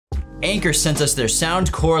Anker sent us their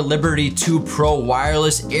Soundcore Liberty 2 Pro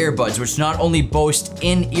wireless earbuds, which not only boast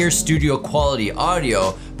in-ear studio quality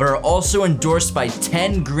audio, but are also endorsed by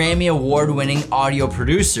 10 Grammy Award-winning audio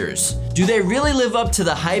producers. Do they really live up to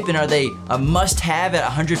the hype, and are they a must-have at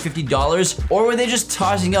 $150? Or were they just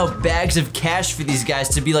tossing out bags of cash for these guys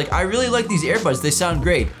to be like, I really like these earbuds, they sound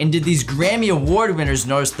great? And did these Grammy Award winners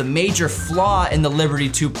notice the major flaw in the Liberty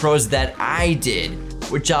 2 Pros that I did,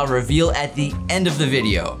 which I'll reveal at the end of the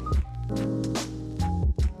video?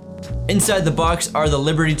 Inside the box are the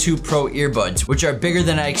Liberty 2 Pro earbuds, which are bigger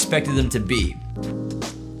than I expected them to be.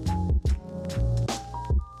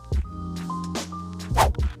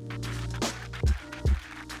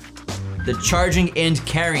 The charging and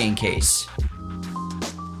carrying case.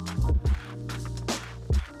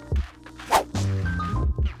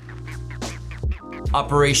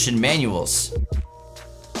 Operation manuals.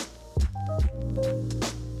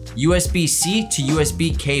 USB-C to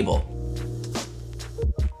USB cable.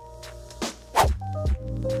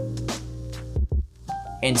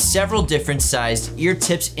 And several different sized ear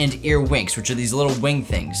tips and ear winks, which are these little wing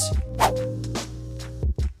things.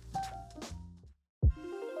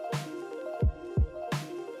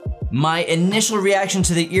 My initial reaction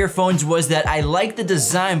to the earphones was that I liked the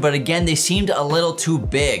design, but again, they seemed a little too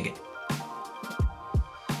big.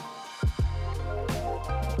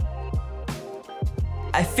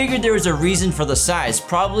 I figured there was a reason for the size,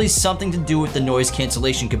 probably something to do with the noise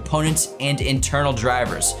cancellation components and internal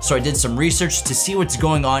drivers. So I did some research to see what's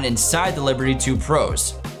going on inside the Liberty 2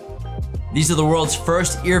 Pros. These are the world's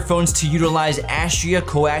first earphones to utilize Astria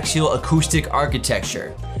coaxial acoustic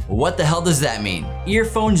architecture. What the hell does that mean?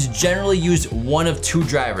 Earphones generally use one of two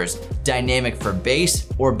drivers, dynamic for bass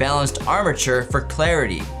or balanced armature for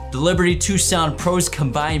clarity. The Liberty 2 Sound Pros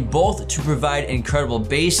combine both to provide incredible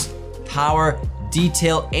bass, power,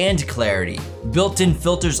 detail, and clarity. Built-in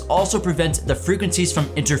filters also prevent the frequencies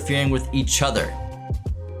from interfering with each other.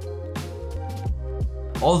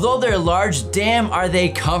 Although they're large, damn are they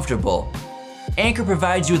comfortable. Anker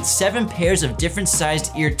provides you with 7 pairs of different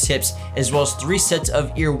sized ear tips, as well as 3 sets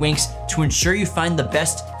of ear winks to ensure you find the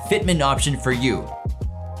best fitment option for you.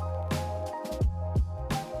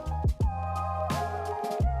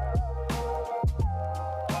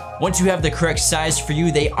 Once you have the correct size for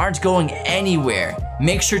you, they aren't going anywhere.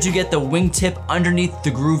 Make sure to get the wingtip underneath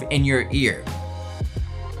the groove in your ear.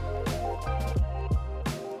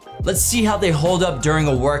 Let's see how they hold up during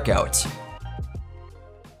a workout.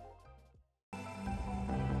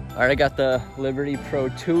 All right, I got the Liberty Pro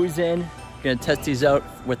 2s in. Gonna test these out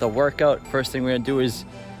with a workout. First thing we're gonna do is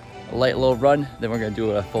a light little run, then we're gonna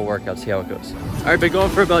do a full workout, see how it goes. All right, been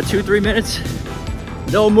going for about 2-3 minutes.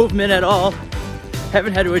 No movement at all.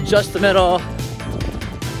 Haven't had to adjust them at all.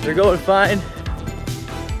 They're going fine.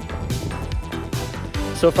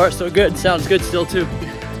 So far, so good. Sounds good still too.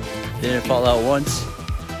 Didn't fall out once.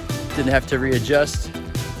 Didn't have to readjust.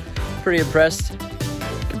 Pretty impressed.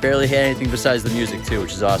 Could barely hear anything besides the music too,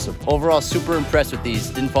 which is awesome. Overall, super impressed with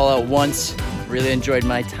these. Didn't fall out once. Really enjoyed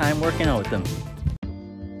my time working out with them.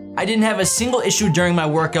 I didn't have a single issue during my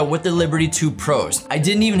workout with the Liberty 2 Pros. I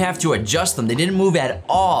didn't even have to adjust them. They didn't move at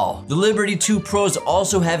all. The Liberty 2 Pros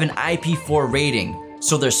also have an IP4 rating,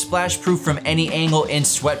 so they're splash proof from any angle and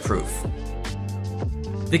sweat proof.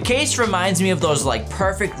 The case reminds me of those like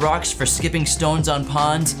perfect rocks for skipping stones on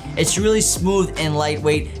ponds. It's really smooth and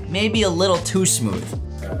lightweight, maybe a little too smooth.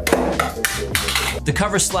 The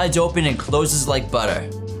cover slides open and closes like butter.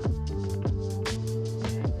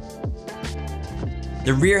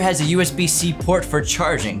 The rear has a USB-C port for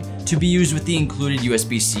charging to be used with the included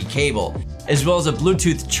USB-C cable, as well as a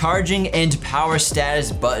Bluetooth charging and power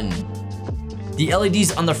status button. The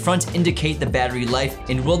LEDs on the front indicate the battery life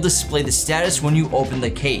and will display the status when you open the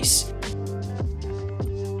case.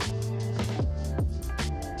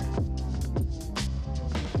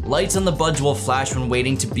 Lights on the buds will flash when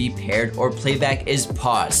waiting to be paired or playback is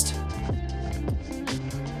paused.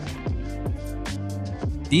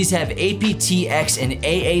 These have aptX and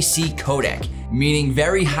AAC codec, meaning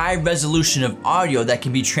very high resolution of audio that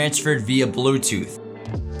can be transferred via Bluetooth.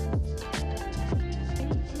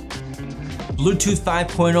 Bluetooth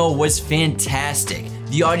 5.0 was fantastic.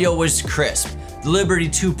 The audio was crisp. The Liberty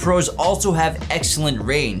 2 Pros also have excellent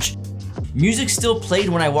range. Music still played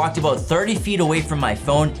when I walked about 30 feet away from my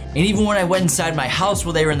phone, and even when I went inside my house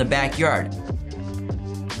while they were in the backyard.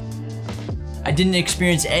 I didn't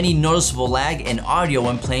experience any noticeable lag in audio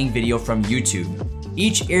when playing video from YouTube.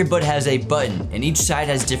 Each earbud has a button, and each side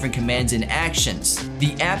has different commands and actions.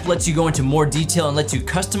 The app lets you go into more detail and lets you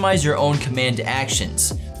customize your own command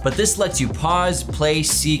actions, but this lets you pause, play,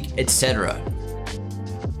 seek, etc.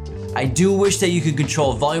 I do wish that you could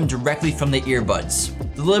control volume directly from the earbuds.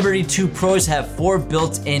 The Liberty 2 Pros have 4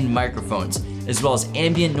 built-in microphones, as well as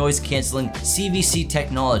ambient noise canceling CVC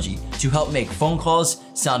technology to help make phone calls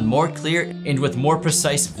sound more clear and with more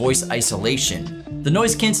precise voice isolation. The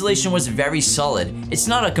noise cancellation was very solid. It's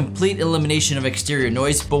not a complete elimination of exterior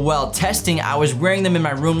noise, but while testing, I was wearing them in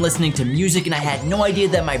my room listening to music and I had no idea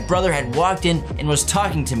that my brother had walked in and was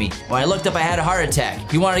talking to me. When I looked up, I had a heart attack.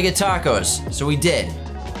 He wanted to get tacos, so we did.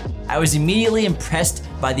 I was immediately impressed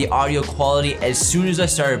by the audio quality as soon as I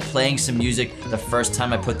started playing some music the first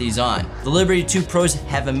time I put these on. The Liberty 2 Pros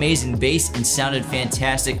have amazing bass and sounded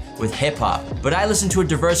fantastic with hip hop, but I listen to a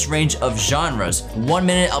diverse range of genres. One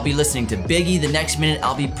minute I'll be listening to Biggie, the next minute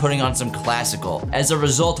I'll be putting on some classical. As a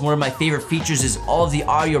result, one of my favorite features is all of the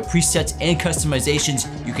audio presets and customizations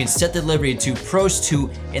you can set the Liberty 2 Pros to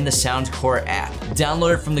in the Soundcore app.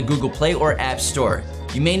 Download it from the Google Play or App Store.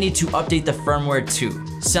 You may need to update the firmware too.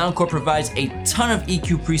 Soundcore provides a ton of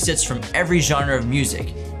EQ presets from every genre of music.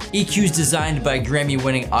 EQs designed by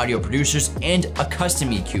Grammy-winning audio producers and a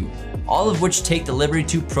custom EQ, all of which take the Liberty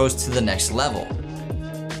 2 Pros to the next level.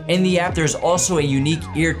 In the app, there's also a unique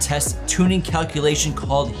ear test tuning calculation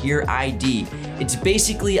called Hear ID. It's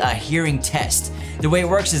basically a hearing test. The way it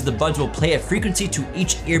works is the buds will play a frequency to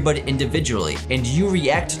each earbud individually, and you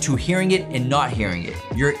react to hearing it and not hearing it.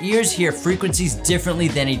 Your ears hear frequencies differently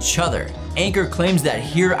than each other. Anker claims that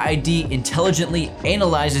Hear ID intelligently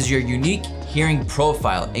analyzes your unique hearing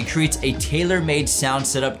profile and creates a tailor-made sound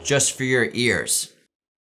setup just for your ears.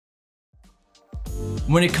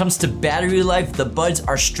 When it comes to battery life, the buds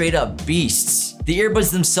are straight up beasts. The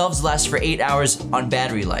earbuds themselves last for 8 hours on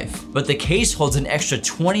battery life, but the case holds an extra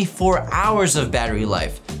 24 hours of battery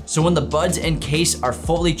life. So when the buds and case are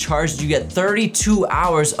fully charged, you get 32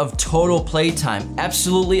 hours of total playtime.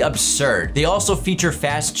 Absolutely absurd. They also feature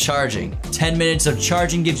fast charging. 10 minutes of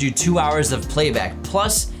charging gives you 2 hours of playback.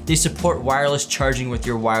 Plus, they support wireless charging with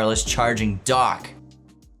your wireless charging dock.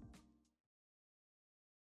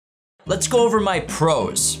 Let's go over my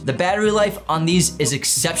pros. The battery life on these is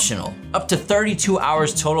exceptional. Up to 32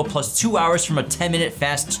 hours total plus 2 hours from a 10-minute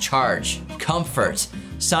fast charge. Comfort.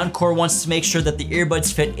 Soundcore wants to make sure that the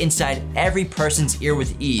earbuds fit inside every person's ear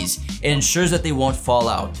with ease. It ensures that they won't fall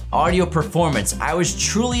out. Audio performance. I was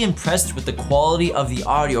truly impressed with the quality of the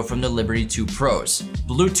audio from the Liberty 2 Pros.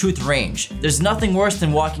 Bluetooth range. There's nothing worse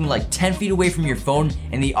than walking like 10 feet away from your phone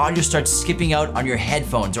and the audio starts skipping out on your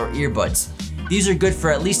headphones or earbuds. These are good for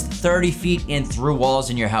at least 30 feet and through walls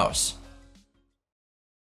in your house.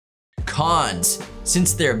 Cons.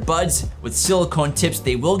 Since they're buds with silicone tips,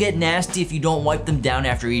 they will get nasty if you don't wipe them down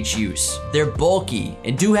after each use. They're bulky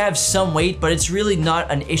and do have some weight, but it's really not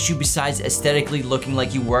an issue besides aesthetically looking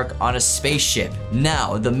like you work on a spaceship.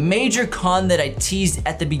 Now, the major con that I teased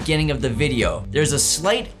at the beginning of the video. There's a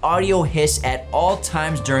slight audio hiss at all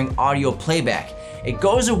times during audio playback. It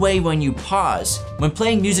goes away when you pause. When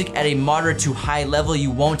playing music at a moderate to high level,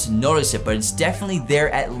 you won't notice it, but it's definitely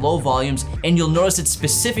there at low volumes, and you'll notice it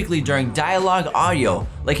specifically during dialogue audio,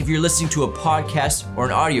 like if you're listening to a podcast or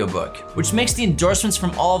an audiobook, which makes the endorsements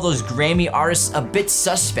from all of those Grammy artists a bit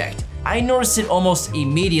suspect. I noticed it almost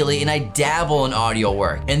immediately, and I dabble in audio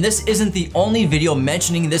work, and this isn't the only video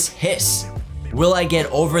mentioning this hiss. Will I get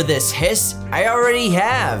over this hiss? I already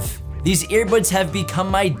have. These earbuds have become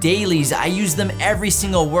my dailies. I use them every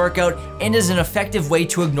single workout and is an effective way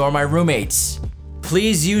to ignore my roommates.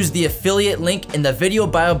 Please use the affiliate link in the video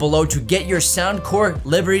bio below to get your Soundcore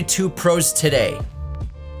Liberty 2 Pros today.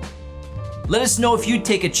 Let us know if you'd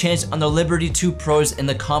take a chance on the Liberty 2 Pros in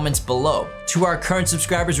the comments below. To our current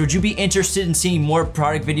subscribers, would you be interested in seeing more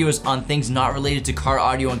product videos on things not related to car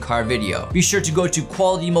audio and car video? Be sure to go to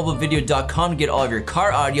qualitymobilevideo.com to get all of your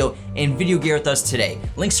car audio and video gear with us today.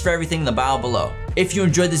 Links for everything in the bio below. If you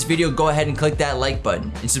enjoyed this video, go ahead and click that like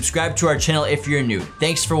button and subscribe to our channel if you're new.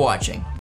 Thanks for watching.